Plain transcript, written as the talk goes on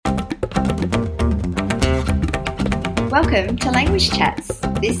Welcome to Language Chats.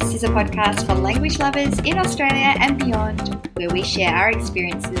 This is a podcast for language lovers in Australia and beyond, where we share our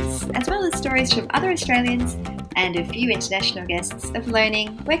experiences as well as stories from other Australians and a few international guests of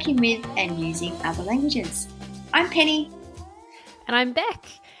learning, working with and using other languages. I'm Penny. And I'm Beck.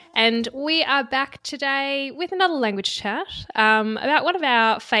 And we are back today with another language chat about one of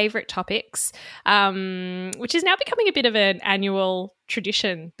our favourite topics, which is now becoming a bit of an annual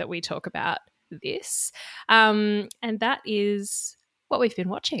tradition that we talk about this. And that is what we've been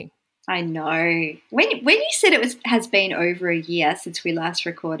watching. I know. When you said has been over a year since we last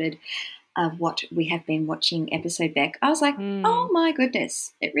recorded what we have been watching episode, Beck, I was like, oh my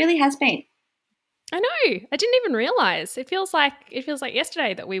goodness, it really has been. I know. I didn't even realise. It feels like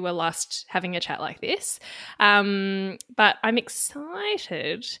yesterday that we were last having a chat like this. But I'm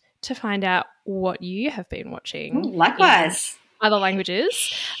excited to find out what you have been watching. Likewise. In other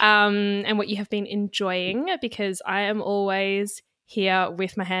languages, and what you have been enjoying, because I am always here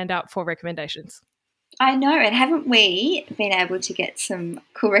with my hand up for recommendations. I know, and haven't we been able to get some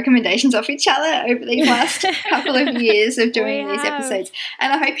cool recommendations off each other over these last couple of years of doing these episodes?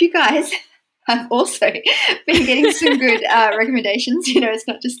 And I hope you guys have also been getting some good recommendations. You know, it's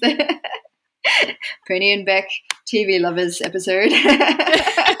not just the Penny and Beck TV lovers episode.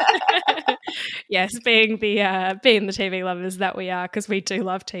 Yes, being the TV lovers that we are, because we do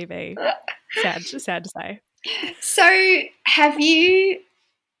love TV. Sad to say. So, have you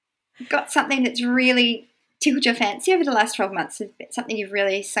got something that's really tickled your fancy over the last 12 months? Something you've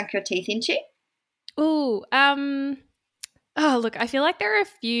really sunk your teeth into? Oh, look, I feel like there are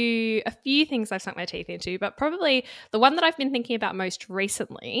a few things I've sunk my teeth into, but probably the one that I've been thinking about most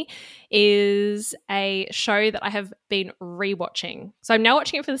recently is a show that I have been rewatching. So I'm now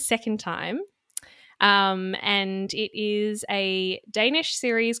watching it for the second time, and it is a Danish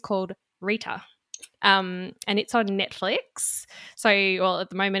series called Rita, and it's on Netflix. So, well, at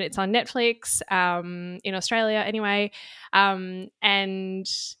the moment it's on Netflix, in Australia anyway, and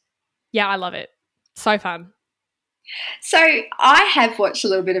yeah, I love it. So fun. So I have watched a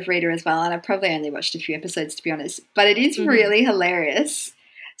little bit of Rita as well, and I've probably only watched a few episodes, to be honest, but it is really hilarious.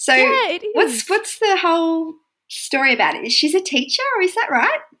 So yeah, it is. What's the whole story about it? She's a teacher, or is that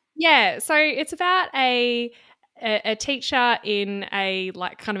right? Yeah, so it's about a teacher in a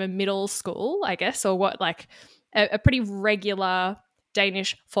like kind of a middle school, I guess, or what, like a pretty regular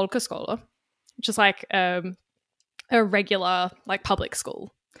Danish folkeskole, which is like a regular like public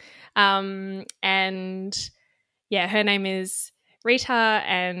school, and yeah, her name is Rita,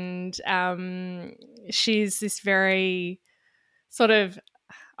 and she's this very sort of,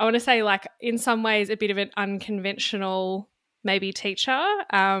 I want to say, like in some ways a bit of an unconventional maybe teacher.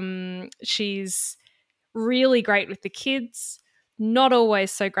 She's really great with the kids, not always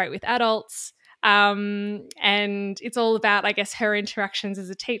so great with adults. And it's all about, I guess, her interactions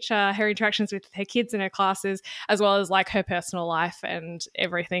as a teacher, her interactions with her kids in her classes, as well as like her personal life and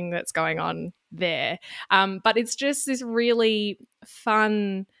everything that's going on there. But it's just this really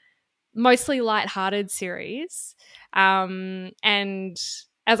fun, mostly lighthearted series. And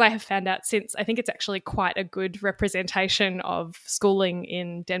as I have found out since, I think it's actually quite a good representation of schooling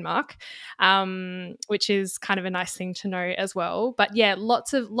in Denmark, which is kind of a nice thing to know as well. But yeah,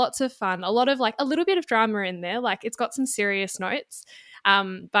 lots of fun, a lot of like a little bit of drama in there. Like it's got some serious notes,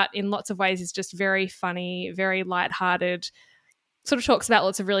 but in lots of ways is just very funny, very lighthearted, sort of talks about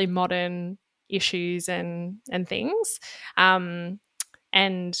lots of really modern issues and things. And,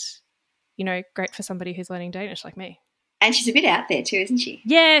 you know, great for somebody who's learning Danish like me. And she's a bit out there too, isn't she?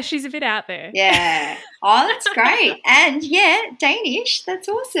 Yeah, she's a bit out there. Yeah. Oh, that's great. And yeah, Danish, that's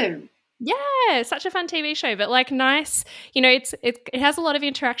awesome. Yeah, such a fun TV show, but like nice, you know, it has a lot of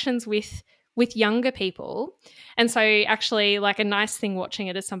interactions with younger people. And so actually like a nice thing watching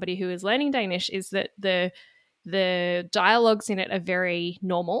it as somebody who is learning Danish is that the dialogues in it are very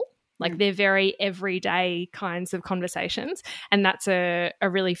normal. Like they're very everyday kinds of conversations, and that's a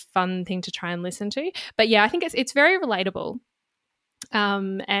really fun thing to try and listen to. But yeah, I think it's very relatable.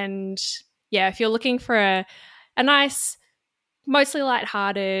 And yeah, if you're looking for a nice, mostly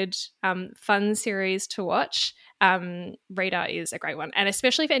lighthearted, fun series to watch, Rita is a great one. And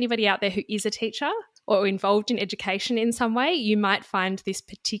especially for anybody out there who is a teacher or involved in education in some way, you might find this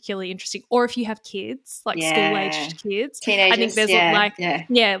particularly interesting. Or if you have kids, like school-aged kids. Teenagers, I think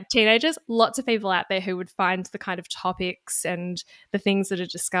there's teenagers, lots of people out there who would find the kind of topics and the things that are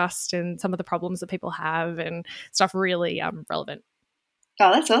discussed and some of the problems that people have and stuff really relevant.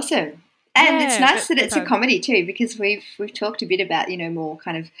 Oh, that's awesome. And it's nice that it's a comedy too, because we've talked a bit about, you know, more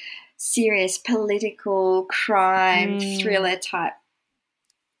kind of serious political crime thriller type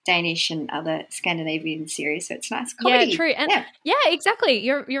Danish and other Scandinavian series, so it's nice comedy. Yeah, true. And yeah, exactly.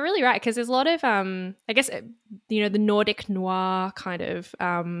 You're really right, because there's a lot of I guess the Nordic noir kind of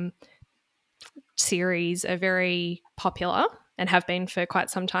series are very popular and have been for quite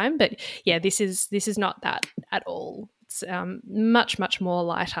some time. But yeah, this is not that at all. It's much more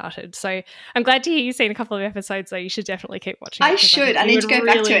lighthearted. So I'm glad to hear you've seen a couple of episodes. Though you should definitely keep watching. I should. I need to go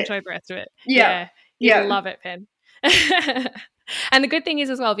back to it. Enjoy the rest of it. Yeah, you'll love it, Pen. And the good thing is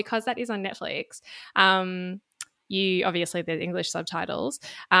as well, because that is on Netflix. You obviously there's English subtitles,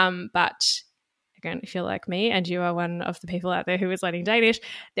 but again, if you're like me and you are one of the people out there who is learning Danish,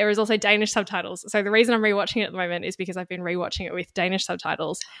 there is also Danish subtitles. So the reason I'm rewatching it at the moment is because I've been rewatching it with Danish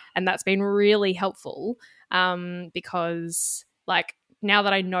subtitles, and that's been really helpful because like now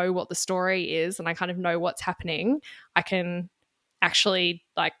that I know what the story is and I kind of know what's happening, I can actually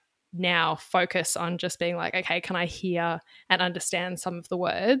like now focus on just being like, okay, can I hear and understand some of the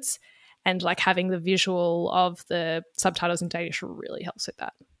words? And like having the visual of the subtitles in Danish really helps with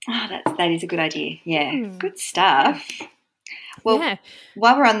that. Oh, that is a good idea. Yeah, good stuff. Well,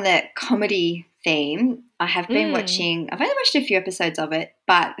 while we're on the comedy theme, I have been watching, I've only watched a few episodes of it,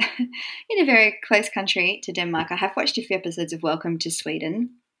 but in a very close country to Denmark, I have watched a few episodes of Welcome to Sweden.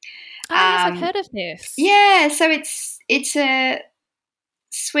 Oh, yes, I've heard of this. Yeah, so it's a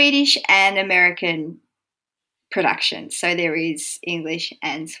Swedish and American production. So there is English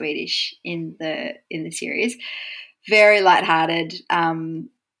and Swedish in the series. Very lighthearted,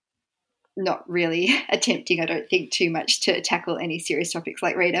 not really attempting, I don't think, too much to tackle any serious topics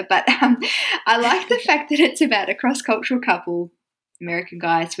like Rita, but I like the fact that it's about a cross-cultural couple, American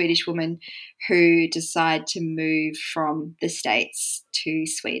guy, Swedish woman, who decide to move from the States to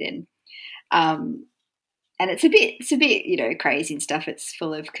Sweden. And it's a bit, crazy and stuff. It's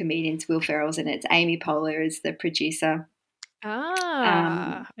full of comedians. Will Ferrell's in it. It's Amy Poehler is the producer. Okay.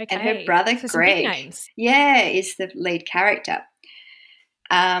 And her brother Greg, is the lead character.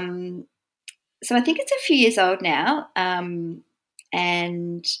 So I think it's a few years old now, and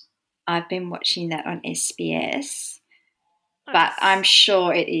I've been watching that on SBS, but I'm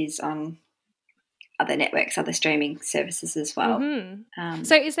sure it is on other networks, other streaming services as well. Mm-hmm.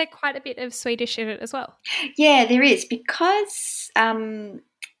 So is there quite a bit of Swedish in it as well? Yeah, there is, because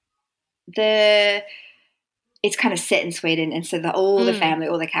it's kind of set in Sweden, and so all the family,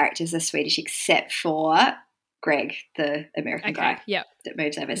 all the characters are Swedish except for Greg, the American guy that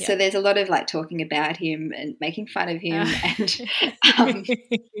moves over. Yep. So there's a lot of like talking about him and making fun of him, and I don't know,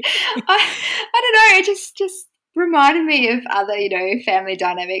 it just reminded me of other, family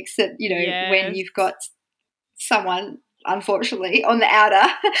dynamics that, when you've got someone, unfortunately, on the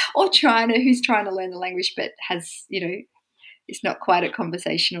outer or who's trying to learn the language but has, it's not quite at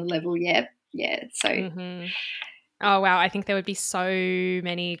conversational level yet. Yeah, so... Mm-hmm. Oh, wow. I think there would be so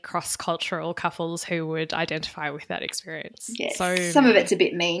many cross-cultural couples who would identify with that experience. Yes, some of it's a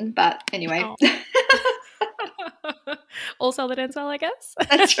bit mean, but anyway. Oh. All well that ends well, I guess.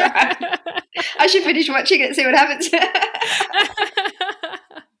 That's right. I should finish watching it, see what happens.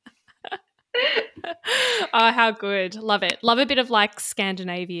 Oh, how good. Love it. Love a bit of like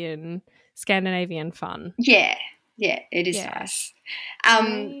Scandinavian fun. Yeah, it is nice.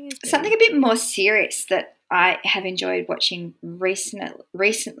 Something a bit more serious that I have enjoyed watching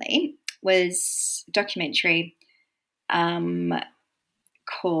recently was a documentary called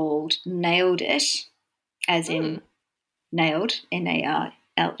Nailed It, as in nailed,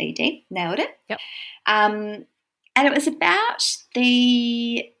 N-A-R-L-E-D, Nailed It. Yep. And it was about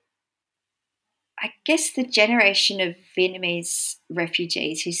the generation of Vietnamese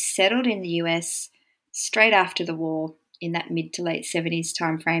refugees who settled in the US straight after the war in that mid to late 70s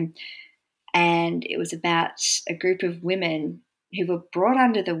timeframe. And it was about a group of women who were brought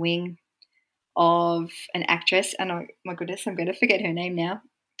under the wing of an actress. And oh my goodness, I'm going to forget her name now.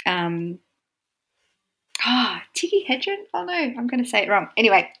 Tiggy Hedren? Oh no, I'm going to say it wrong.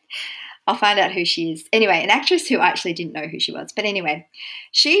 Anyway, I'll find out who she is. Anyway, an actress who I actually didn't know who she was. But anyway,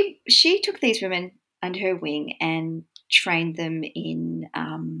 she took these women under her wing and trained them in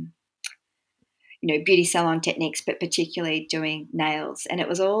beauty salon techniques, but particularly doing nails. And it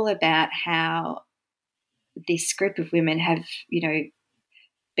was all about how this group of women have,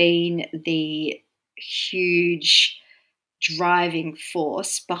 been the huge driving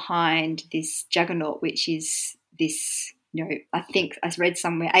force behind this juggernaut, which is this, I think I read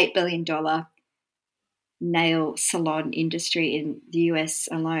somewhere $8 billion nail salon industry in the US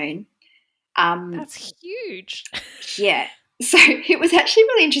alone. That's huge. Yeah. So it was actually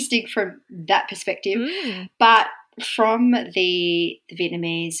really interesting from that perspective. But from the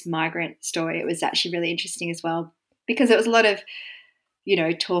Vietnamese migrant story, it was actually really interesting as well, because it was a lot of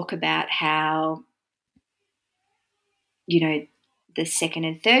talk about how, the second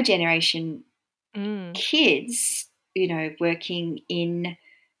and third generation kids, working in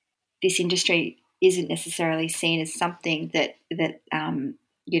this industry isn't necessarily seen as something that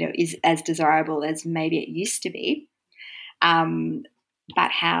is as desirable as maybe it used to be.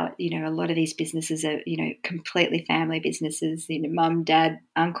 But how, a lot of these businesses are, completely family businesses, mum, dad,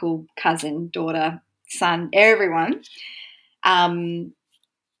 uncle, cousin, daughter, son, everyone.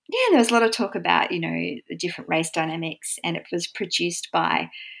 There was a lot of talk about, the different race dynamics, and it was produced by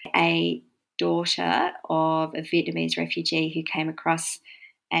a daughter of a Vietnamese refugee who came across,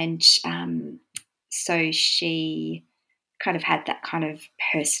 and so she kind of had that kind of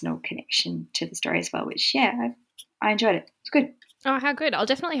personal connection to the story as well, which, I enjoyed it. It's good. Oh, how good. I'll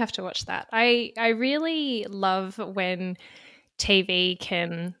definitely have to watch that. I really love when TV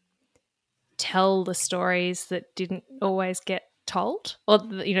can tell the stories that didn't always get told, or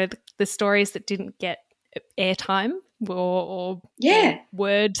the stories that didn't get airtime or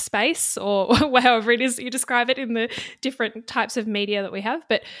word space, or however it is you describe it in the different types of media that we have.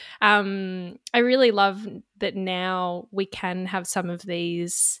 But I really love that now we can have some of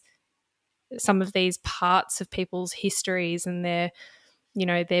these parts of people's histories and their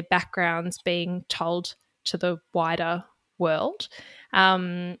backgrounds being told to the wider world.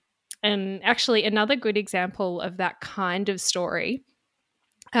 And actually, another good example of that kind of story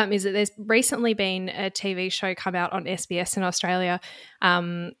is that there's recently been a TV show come out on SBS in Australia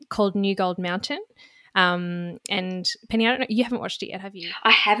called New Gold Mountain. And Penny, I don't know, you haven't watched it yet, have you?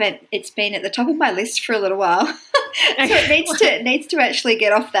 I haven't. It's been at the top of my list for a little while. So it needs to actually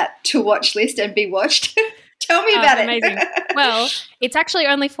get off that to watch list and be watched. Tell me about it. Amazing. Well, it's actually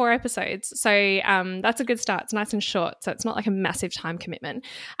only 4 episodes, so that's a good start. It's nice and short, so it's not like a massive time commitment.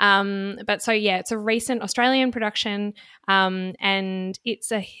 But so yeah, it's a recent Australian production, and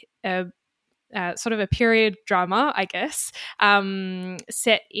it's a sort of a period drama, I guess,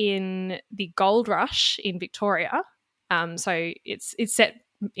 set in the gold rush in Victoria. So it's set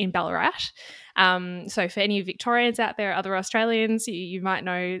in Ballarat. So for any Victorians out there, other Australians, you might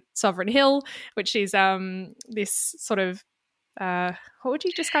know Sovereign Hill, which is this sort of what would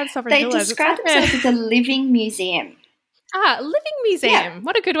you describe Sovereign Hill as? They describe themselves as a living museum. Living museum. Yeah.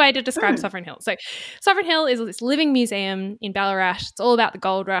 What a good way to describe Sovereign Hill. So Sovereign Hill is this living museum in Ballarat. It's all about the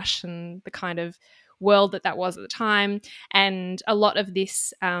gold rush and the kind of world that was at the time. And a lot of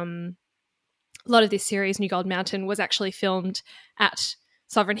this series, New Gold Mountain, was actually filmed at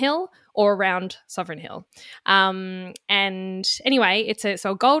Sovereign Hill or around Sovereign Hill. And anyway, it's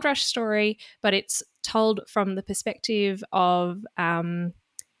a gold rush story, but it's told from the perspective of, I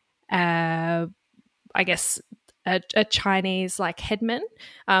guess, a Chinese headman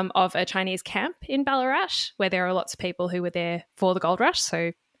of a Chinese camp in Ballarat, where there are lots of people who were there for the gold rush.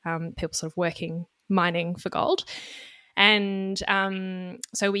 So people sort of mining for gold. And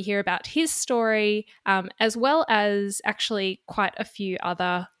so we hear about his story, as well as actually quite a few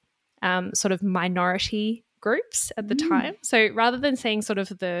other sort of minority groups at the time. So rather than seeing sort of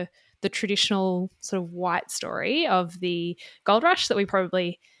the traditional sort of white story of the gold rush that we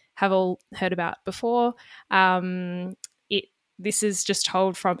probably have all heard about before, this is just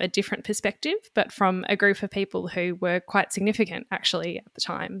told from a different perspective, but from a group of people who were quite significant actually at the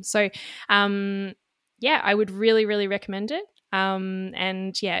time. So I would really, really recommend it.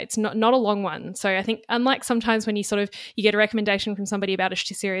 And yeah, it's not a long one. So I think, unlike sometimes when you get a recommendation from somebody about a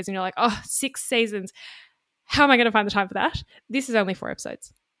series and you're like, 6 seasons, how am I going to find the time for that? This is only 4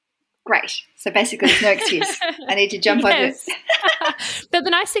 episodes. Great. So basically there's no excuse. I need to jump on this. But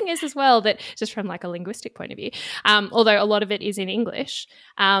the nice thing is as well that, just from a linguistic point of view, although a lot of it is in English,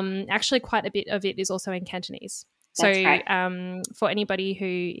 actually quite a bit of it is also in Cantonese. So for anybody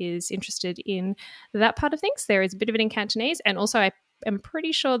who is interested in that part of things, there is a bit of it in Cantonese, and also I am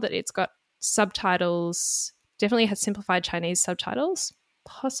pretty sure that it's got subtitles, definitely has simplified Chinese subtitles,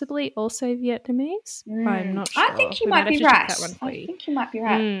 possibly also Vietnamese. I'm not sure. I think you might be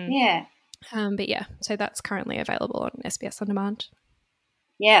right. Yeah. But yeah, so that's currently available on SBS On Demand.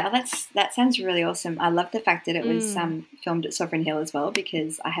 Yeah, that sounds really awesome. I love the fact that it was filmed at Sovereign Hill as well,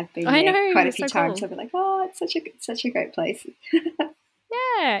 because I have been there quite a few times. Cool. I've been like, it's such a great place.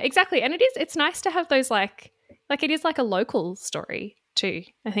 Yeah, exactly. And it's nice to have those it is like a local story too.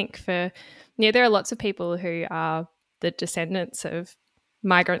 I think there are lots of people who are the descendants of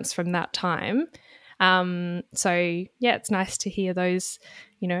migrants from that time. So yeah, it's nice to hear those,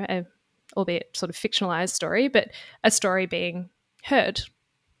 albeit sort of fictionalized story, but a story being heard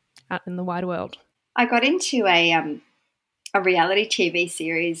out in the wide world. I got into a reality TV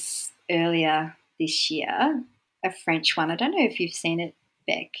series earlier this year a French one. I don't know if you've seen it,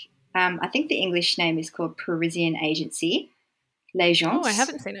 Beck. I think the English name is called Parisian Agency, Oh, I L'Agence.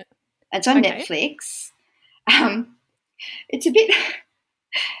 haven't seen it. It's on Okay. Netflix. It's a bit.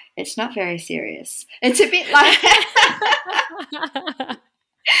 It's not very serious. It's a bit like.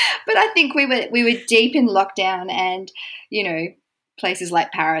 But I think we were deep in lockdown, and places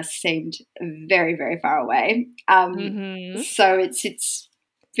like Paris seemed very, very far away. So it's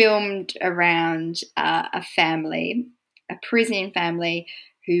filmed around a family, a Parisian family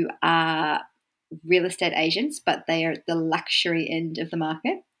who are real estate agents, but they are at the luxury end of the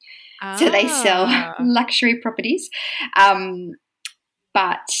market. So they sell luxury properties.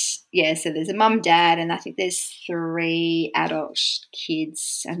 But yeah, so there's a mum, dad, and I think there's 3 adult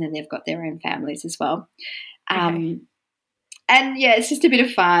kids, and then they've got their own families as well. Okay. And yeah, it's just a bit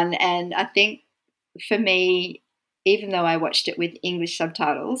of fun. And I think for me, even though I watched it with English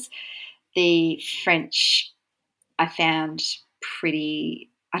subtitles, the French I found pretty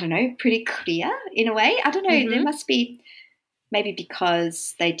clear in a way. I don't know, there must be maybe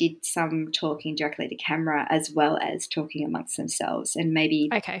because they did some talking directly to camera as well as talking amongst themselves. And maybe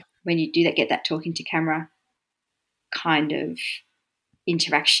when you do that, get that talking to camera kind of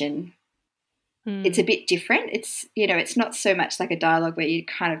interaction, it's a bit different. It's, it's not so much like a dialogue where you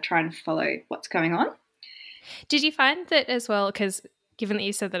kind of try and follow what's going on. Did you find that as well, because given that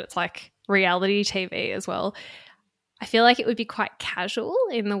you said that it's like reality TV as well, I feel like it would be quite casual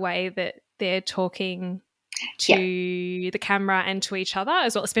in the way that they're talking to the camera and to each other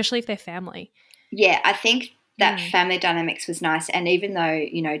as well, especially if they're family. Yeah, I think that family dynamics was nice. And even though,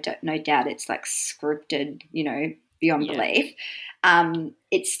 no doubt it's like scripted, beyond belief,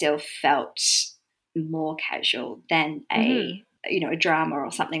 it still felt more casual than a drama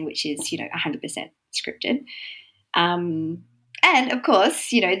or something which is, 100% scripted. And of course,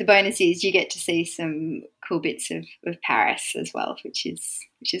 the bonus is you get to see some cool bits of Paris as well, which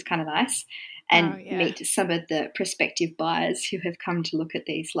is kind of nice. And meet some of the prospective buyers who have come to look at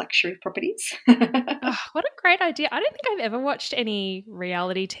these luxury properties. Oh, what a great idea. I don't think I've ever watched any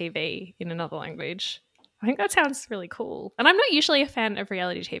reality TV in another language. I think that sounds really cool. And I'm not usually a fan of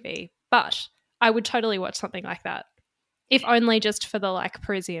reality TV, but I would totally watch something like that, if only just for the like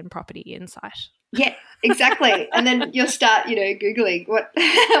Parisian property insight. Yeah, exactly. And then you'll start, Googling what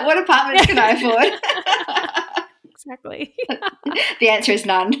apartments can I afford? Exactly. The answer is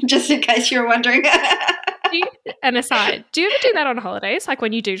none, just in case you were wondering. An aside, do you ever do that on holidays? Like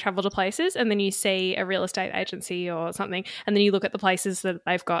when you do travel to places and then you see a real estate agency or something and then you look at the places that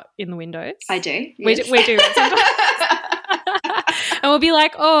they've got in the windows? I do. Yes. We do it sometimes. And we'll be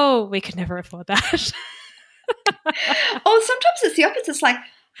like, oh, we could never afford that. Or sometimes it's the opposite. It's like,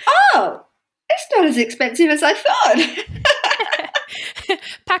 oh, it's not as expensive as I thought.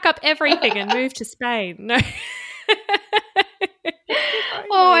 Pack up everything and move to Spain. No.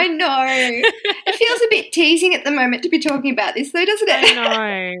 Oh, I know. It feels a bit teasing at the moment to be talking about this, though, doesn't it?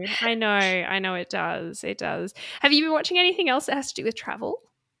 I know it does. It does. Have you been watching anything else that has to do with travel?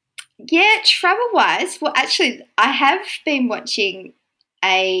 Yeah, travel-wise, well, actually, I have been watching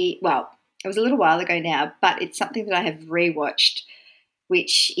it was a little while ago now, but it's something that I have rewatched,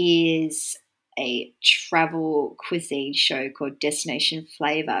 which is a travel cuisine show called Destination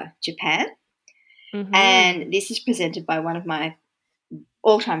Flavor Japan. And this is presented by one of my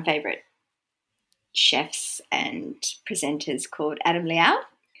all-time favourite chefs and presenters called Adam Liao.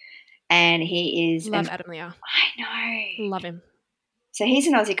 And he is... Love Adam Liao. I know. Love him. So he's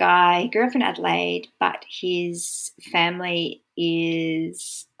an Aussie guy. He grew up in Adelaide, but his family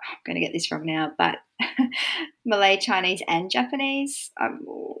is... I'm going to get this wrong now, but Malay, Chinese and Japanese.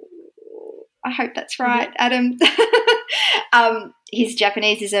 I hope that's right, Adam. His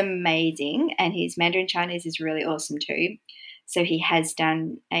Japanese is amazing and his Mandarin Chinese is really awesome too. So he has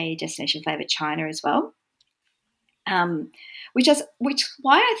done a Destination Flavor China as well, which is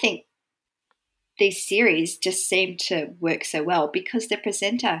why I think these series just seem to work so well, because the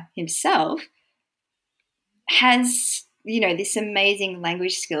presenter himself has, this amazing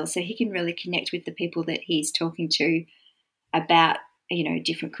language skill, so he can really connect with the people that he's talking to about,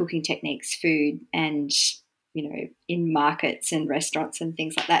 different cooking techniques, food, and, in markets and restaurants and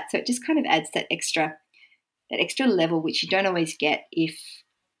things like that. So it just kind of adds that extra level, which you don't always get if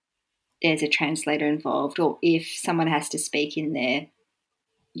there's a translator involved or if someone has to speak in their,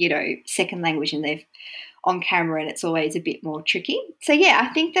 second language and they're on camera, and it's always a bit more tricky. So, yeah,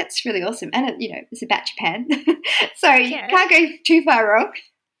 I think that's really awesome. And, it's about Japan. So you can't go too far wrong.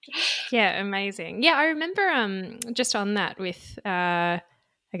 Yeah, amazing. Yeah, I remember just on that with, I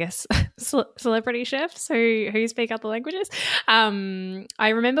guess, celebrity chefs who speak other languages. I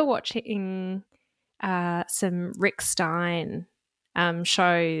remember watching some Rick Stein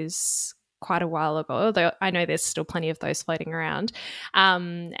shows quite a while ago, although I know there's still plenty of those floating around.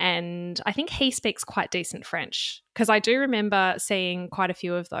 And I think he speaks quite decent French, because I do remember seeing quite a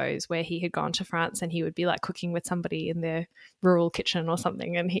few of those where he had gone to France and he would be like cooking with somebody in their rural kitchen or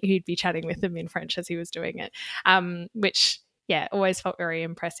something, and he'd be chatting with them in French as he was doing it, which, yeah, always felt very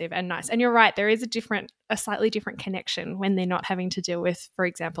impressive and nice. And you're right, there is a slightly different connection when they're not having to deal with, for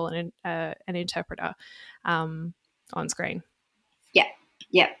example, an interpreter on screen.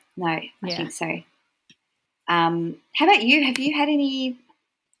 Yeah. No, I think so. How about you? Have you had any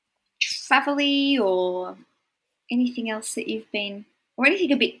travel-y or anything else that you've been, or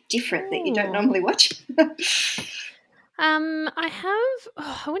anything a bit different that you don't normally watch?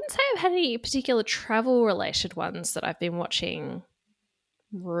 I wouldn't say I've had any particular travel-related ones that I've been watching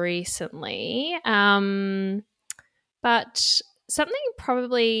recently, but something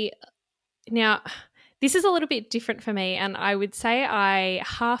probably now. This is a little bit different for me, and I would say I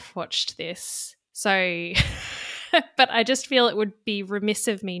half watched this. So, but I just feel it would be remiss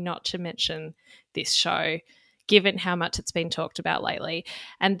of me not to mention this show, given how much it's been talked about lately,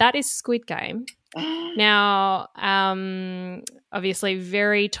 and that is Squid Game. Now, obviously,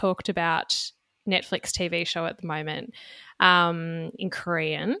 very talked about Netflix TV show at the moment in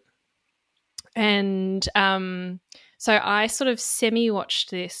Korean, and so I sort of semi-watched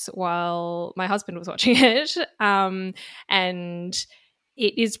this while my husband was watching it, and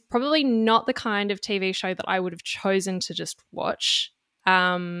it is probably not the kind of TV show that I would have chosen to just watch.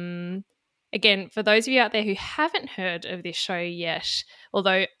 Again, for those of you out there who haven't heard of this show yet,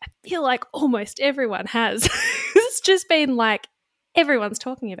 although I feel like almost everyone has, it's just been like everyone's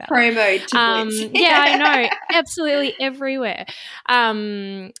talking about promo to Blitz. Yeah, I know, absolutely everywhere.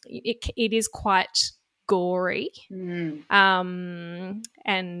 It is quite gory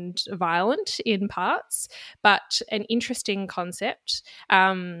and violent in parts, but an interesting concept,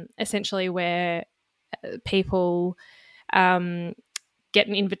 essentially where people get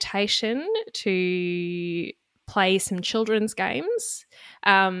an invitation to play some children's games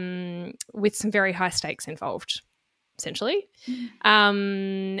with some very high stakes involved, essentially.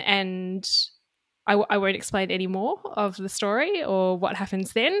 And I won't explain any more of the story or what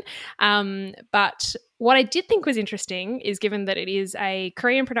happens then. But what I did think was interesting is, given that it is a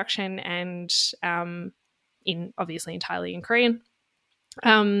Korean production and obviously entirely in Korean,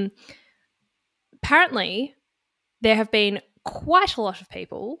 apparently there have been quite a lot of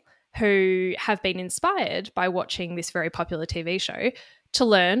people who have been inspired by watching this very popular TV show to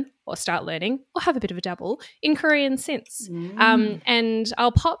learn or start learning or have a bit of a dabble in Korean since. And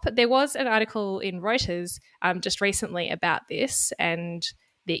there was an article in Reuters just recently about this and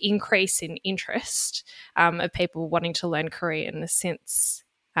the increase in interest of people wanting to learn Korean since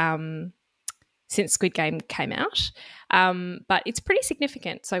Squid Game came out. But it's pretty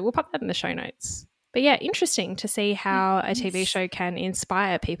significant, so we'll pop that in the show notes. But yeah, interesting to see how a TV show can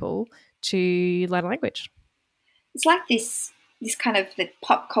inspire people to learn a language. It's like this kind of the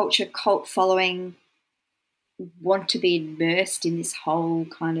pop culture cult following want to be immersed in this whole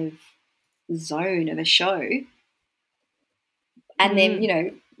kind of zone of a show. And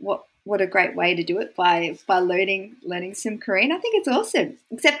then, what a great way to do it by learning some Korean. I think it's awesome.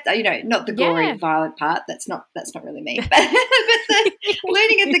 Except, not the gory, violent part. That's not really me. But the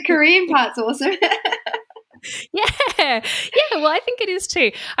learning of the Korean part's awesome. Yeah, well, I think it is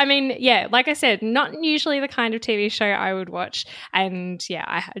too. I mean, yeah, like I said, not usually the kind of TV show I would watch. And yeah,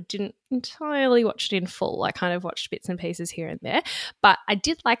 I didn't entirely watch it in full. I kind of watched bits and pieces here and there. But I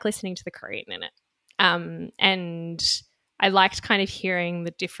did like listening to the Korean in it. And I liked kind of hearing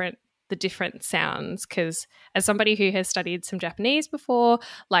the different sounds, because as somebody who has studied some Japanese before,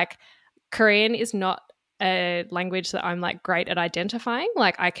 like Korean is not a language that I'm like great at identifying.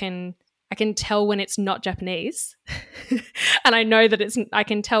 Like I can tell when it's not Japanese and I know that I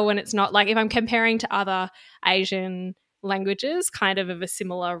can tell when it's not, like if I'm comparing to other Asian languages kind of a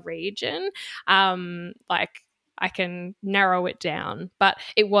similar region, like I can narrow it down. But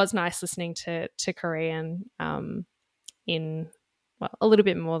it was nice listening to Korean in, well, a little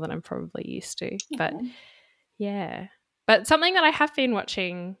bit more than I'm probably used to. But yeah. But something that I have been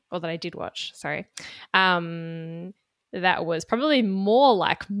watching, or that I did watch, sorry, that was probably more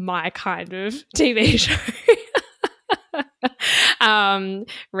like my kind of TV show.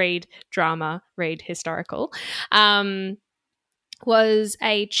 Read drama, read historical. Was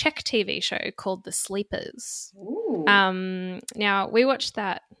a Czech TV show called The Sleepers. Now, we watched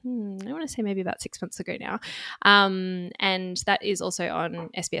that, I want to say maybe about 6 months ago now, and that is also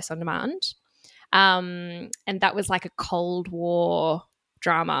on SBS On Demand. And that was like a Cold War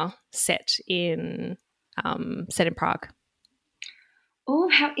drama set in Prague. Oh,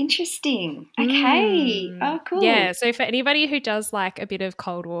 how interesting. Okay. Oh, cool. Yeah, so for anybody who does like a bit of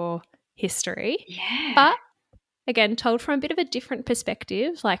Cold War history, yeah, but again, told from a bit of a different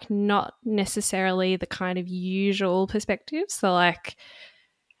perspective, like not necessarily the kind of usual perspective. So like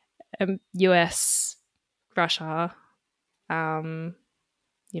US, Russia,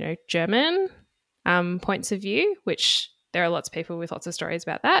 German points of view, which there are lots of people with lots of stories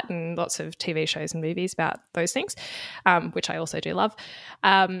about that and lots of TV shows and movies about those things, which I also do love.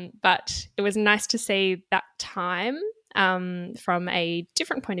 But it was nice to see that time from a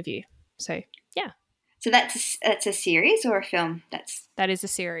different point of view. So, yeah. So that's a series or a film? That is a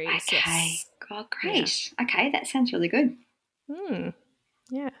series. Okay. Yes. Oh, great. Yeah. Okay, that sounds really good.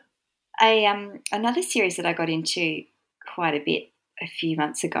 Yeah. Another series that I got into quite a bit a few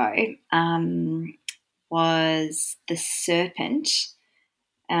months ago was The Serpent,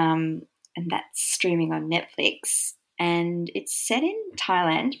 and that's streaming on Netflix. And it's set in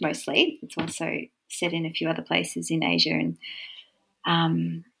Thailand mostly. It's also set in a few other places in Asia and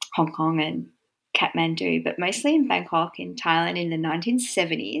Hong Kong and Kathmandu, but mostly in Bangkok in Thailand in the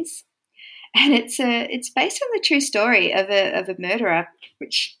 1970s. And it's based on the true story of a murderer,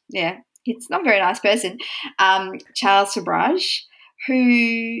 which, yeah, he's not a very nice person, Charles Sabraj,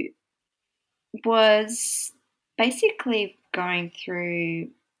 who was basically going through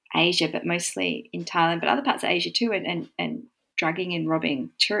Asia, but mostly in Thailand, but other parts of Asia too, and drugging and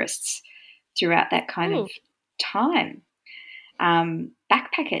robbing tourists throughout that kind of time.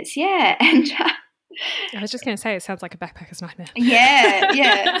 Backpackers, yeah. And I was just going to say, it sounds like a backpacker's nightmare.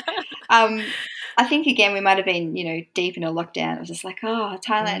 Yeah. I think, again, we might have been, deep in a lockdown. It was just like, oh,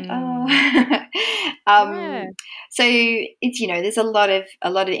 Thailand, Yeah. So it's, there's a lot of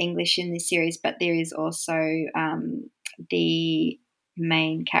English in this series, but there is also the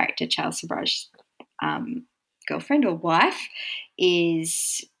main character, Charles Sabraj's girlfriend or wife,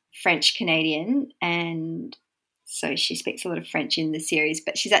 is French Canadian, and so she speaks a lot of French in the series,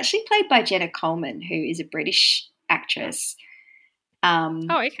 but she's actually played by Jenna Coleman, who is a British actress.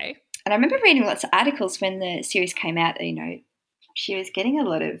 Okay. And I remember reading lots of articles when the series came out, she was getting a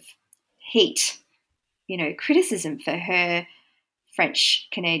lot of heat, criticism for her French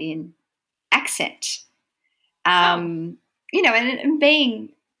Canadian accent. And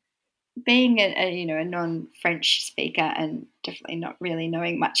being a non-French speaker and definitely not really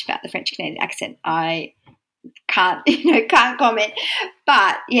knowing much about the French Canadian accent, I can't comment.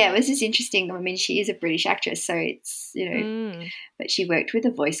 But yeah, it was just interesting. I mean, she is a British actress, so it's but she worked with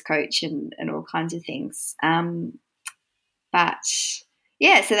a voice coach and all kinds of things. But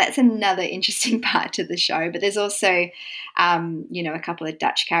yeah, so that's another interesting part to the show. But there's also a couple of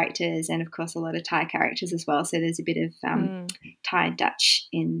Dutch characters and of course a lot of Thai characters as well. So there's a bit of Thai and Dutch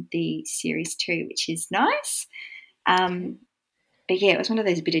in the series too, which is nice. But yeah, it was one of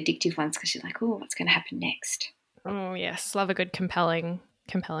those a bit addictive ones because you're like, oh, what's going to happen next? Oh yes, love a good compelling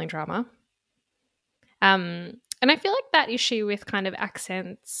drama. And I feel like that issue with kind of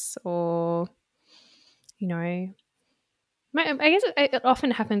accents, or I guess it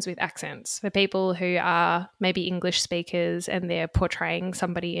often happens with accents for people who are maybe English speakers and they're portraying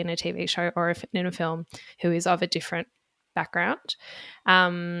somebody in a TV show or in a film who is of a different background.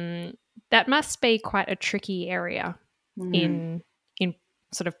 That must be quite a tricky area in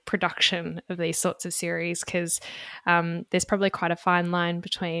sort of production of these sorts of series, because there's probably quite a fine line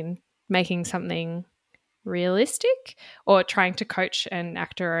between making something realistic or trying to coach an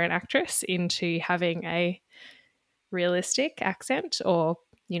actor or an actress into having a realistic accent, or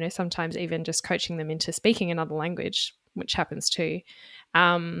sometimes even just coaching them into speaking another language, which happens too,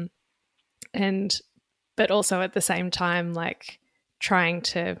 but also at the same time like trying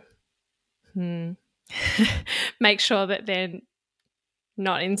to make sure that they're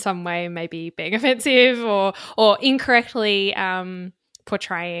not in some way maybe being offensive or incorrectly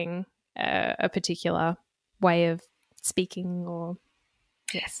portraying a particular way of speaking, or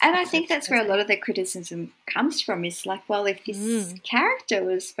yes. And I think that's where a lot of the criticism comes from, is like, well, if this character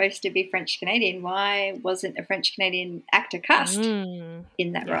was supposed to be French Canadian, why wasn't a French Canadian actor cast in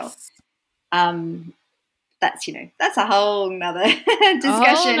that role? That's a whole nother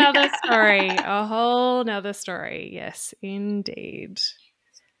discussion. A whole nother story. Yes, indeed.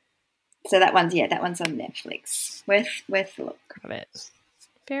 So that one's on Netflix. Worth a look. Got it.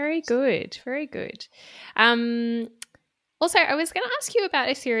 Very good. Very good. Also, I was going to ask you about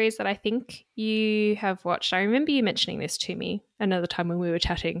a series that I think you have watched. I remember you mentioning this to me another time when we were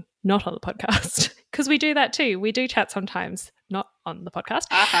chatting, not on the podcast, because we do that too. We do chat sometimes, not on the podcast.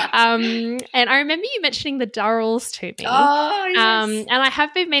 Uh-huh. And I remember you mentioning the Durrells to me. Oh, yes. And I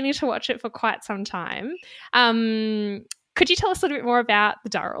have been meaning to watch it for quite some time. Could you tell us a little bit more about the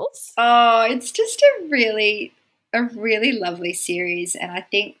Durrells? Oh, it's just a really lovely series, and I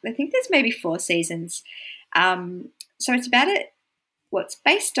think there's maybe 4 seasons. So it's about it. Well, it's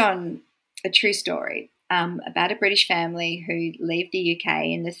based on a true story about a British family who leave the UK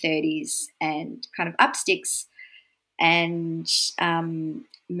in the 30s and kind of up sticks and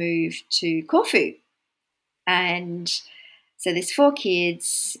move to Corfu. And so there's 4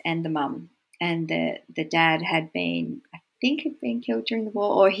 kids and the mum, and the dad had been, I think, had been killed during the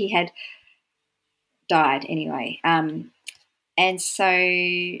war, or he had died anyway. And so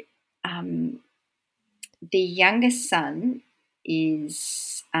the youngest son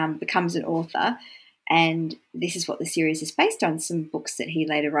is becomes an author, and this is what the series is based on, some books that he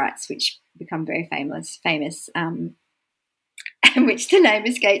later writes, which become very famous, and which the name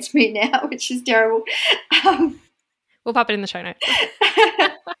escapes me now, which is terrible. We'll pop it in the show notes.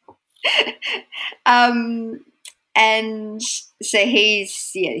 And so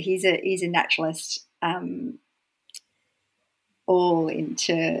he's a naturalist, all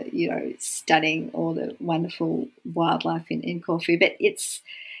into studying all the wonderful wildlife in Corfu. But it's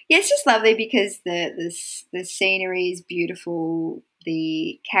just lovely because the scenery is beautiful,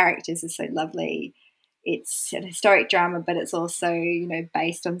 the characters are so lovely. It's an historic drama, but it's also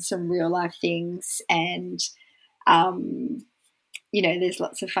based on some real life things, and there's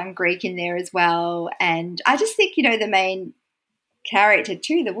lots of fun Greek in there as well. And I just think the main character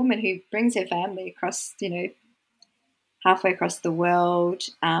too, the woman who brings her family across halfway across the world,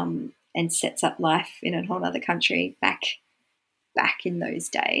 and sets up life in a whole other country back in those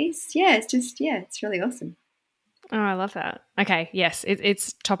days. It's really awesome. Oh, I love that. Okay, yes,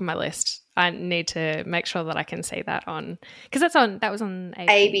 it's top of my list. I need to make sure that I can see that on, because that was on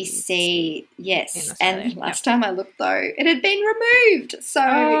ABC. Yes, and last time I looked though, it had been removed,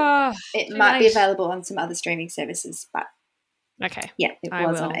 so it might be available on some other streaming services. But okay, yeah, it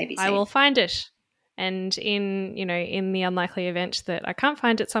was on ABC. I will find it. And in the unlikely event that I can't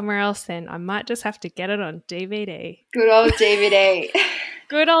find it somewhere else, then I might just have to get it on DVD. Good old DVD.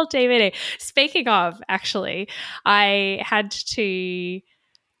 Good old DVD. Speaking of, actually, I had to.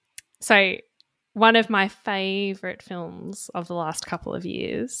 So, one of my favourite films of the last couple of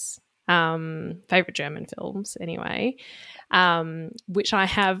years, favourite German films anyway, which I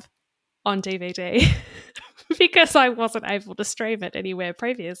have on DVD because I wasn't able to stream it anywhere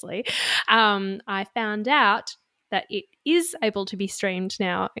previously. I found out that it is able to be streamed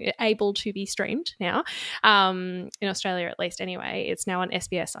now, in Australia at least anyway. It's now on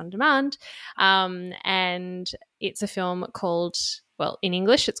SBS On Demand, and it's a film called, well, in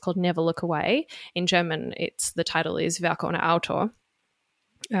English it's called Never Look Away. In German the title is Werk ohne Autor.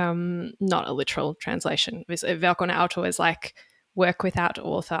 Not a literal translation. Werk ohne Autor is like work without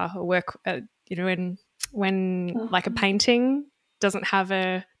author, or work, when like a painting doesn't have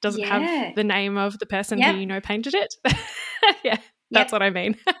have the name of the person who painted it. Yeah, that's what I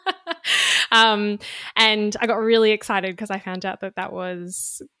mean. And I got really excited because I found out that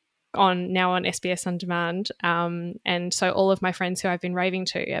was now on SBS On Demand. And so all of my friends who I've been raving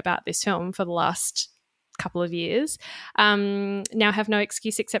to about this film for the last couple of years now have no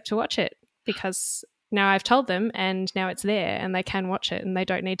excuse except to watch it, because now I've told them and now it's there and they can watch it and they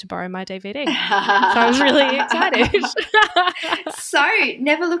don't need to borrow my DVD. So I was really excited. So,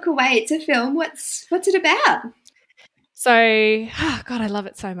 Never Look Away, it's a film. What's it about? So, God, I love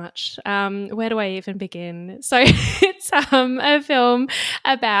it so much. Where do I even begin? So it's a film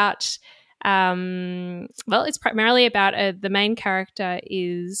about, it's primarily about the main character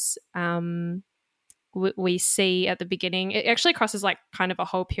is, we see at the beginning, it actually crosses like kind of a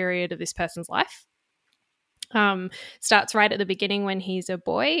whole period of this person's life. Starts right at the beginning when he's a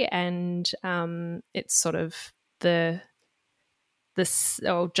boy, and it's sort of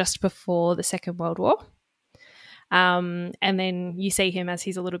just before the Second World War. And then you see him as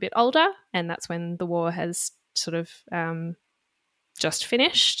he's a little bit older, and that's when the war has sort of just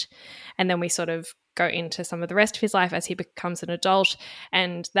finished. And then we sort of go into some of the rest of his life as he becomes an adult,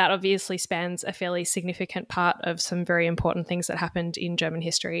 and that obviously spans a fairly significant part of some very important things that happened in German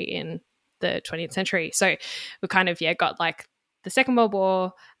history in the 20th century. So we kind of got like the Second World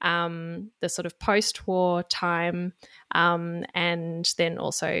War, the sort of post-war time, and then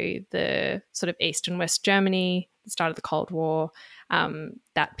also the sort of East and West Germany, the start of the Cold War,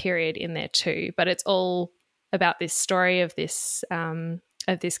 that period in there too. But it's all about this story of this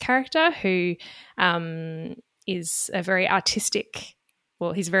character who is a very artistic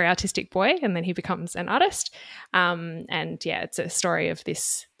he's a very artistic boy, and then he becomes an artist. And yeah, it's a story of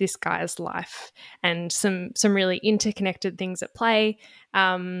this guy's life and some really interconnected things at play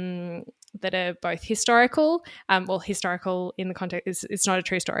that are both historical. Historical in the context, it's not a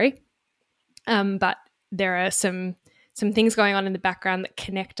true story, but there are some things going on in the background that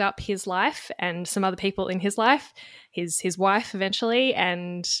connect up his life and some other people in his life, his wife eventually,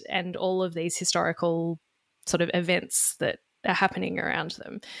 and all of these historical sort of events that are happening around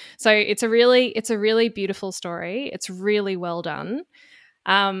them. So it's a really beautiful story. It's really well done.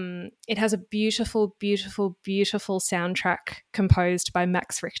 It has a beautiful, beautiful, beautiful soundtrack composed by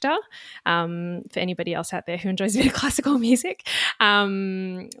Max Richter, for anybody else out there who enjoys a bit of classical music.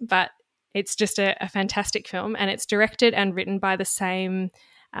 But it's just a fantastic film, and it's directed and written by the same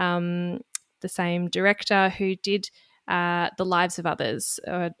director who did The Lives of Others,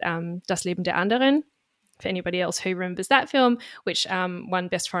 Das Leben der Anderen, for anybody else who remembers that film, which won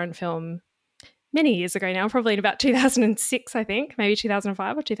Best Foreign Film many years ago now, probably in about 2006, I think, maybe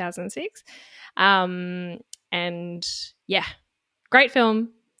 2005 or 2006. And yeah, great film.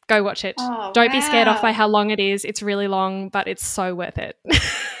 Go watch it. Oh, Don't be scared off by how long it is. It's really long, but it's so worth it.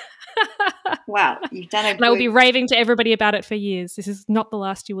 Wow, you've done And I will be raving to everybody about it for years. This is not the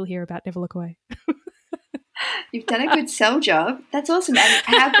last you will hear about Never Look Away. You've done a good sell job. That's awesome. And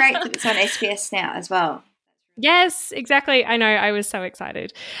how great that it's on SBS now as well. Yes, exactly. I know. I was so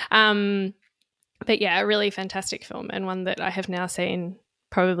excited. But yeah, a really fantastic film, and one that I have now seen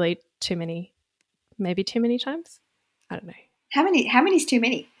probably maybe too many times. I don't know. How many is too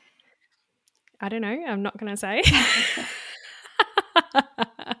many? I don't know. I'm not going to say.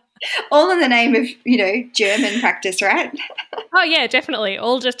 All in the name of, German practice, right? Oh, yeah, definitely.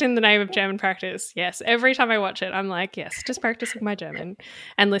 All just in the name of German practice. Yes. Every time I watch it, I'm like, yes, just practicing my German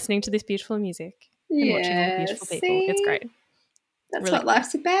and listening to this beautiful music and watching all the beautiful people. It's great. That's really what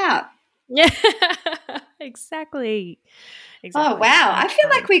life's about. Yeah, exactly. Oh, wow. I feel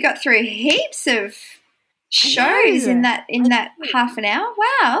like we got through heaps of shows in that half an hour.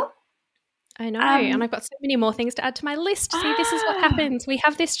 Wow. I know, and I've got so many more things to add to my list. See, this is what happens. We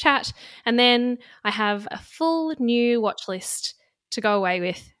have this chat, and then I have a full new watch list to go away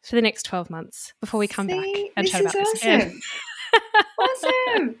with for the next 12 months before we come back and chat about this again.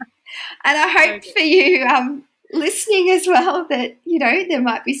 Awesome. And I hope for you listening as well that, there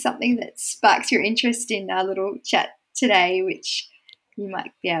might be something that sparks your interest in our little chat today, which you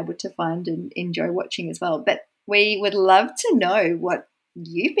might be able to find and enjoy watching as well. But we would love to know what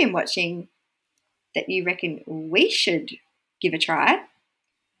you've been watching that you reckon we should give a try.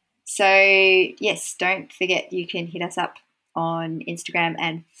 So, yes, don't forget you can hit us up on Instagram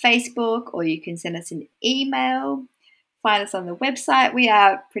and Facebook, or you can send us an email. Find us on the website. We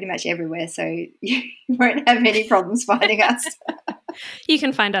are pretty much everywhere, so you won't have any problems finding us. You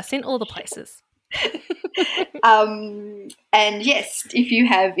can find us in all the places. And yes, if you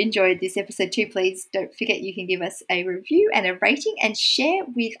have enjoyed this episode too, please don't forget you can give us a review and a rating and share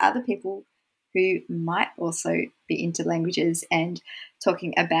with other people who might also be into languages and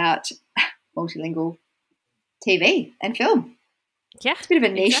talking about multilingual TV and film. Yeah. It's a bit of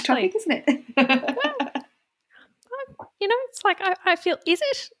a niche topic, isn't it? It's like I feel, is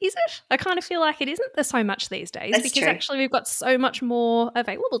it? I kind of feel like it isn't. There's so much these days. That's because true. Actually we've got so much more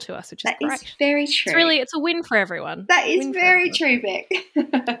available to us, which is great. That is very true. It's a win for everyone. That is very true, Beck.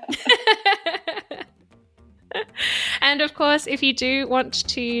 And of course, if you do want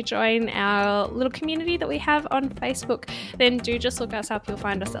to join our little community that we have on Facebook, then do just look us up. You'll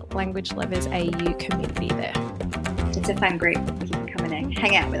find us at Language Lovers AU community there. It's a fun group. You can come and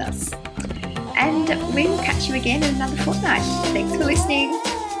hang out with us. And we will catch you again in another fortnight. Thanks for listening.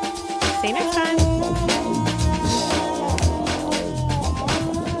 See you next time.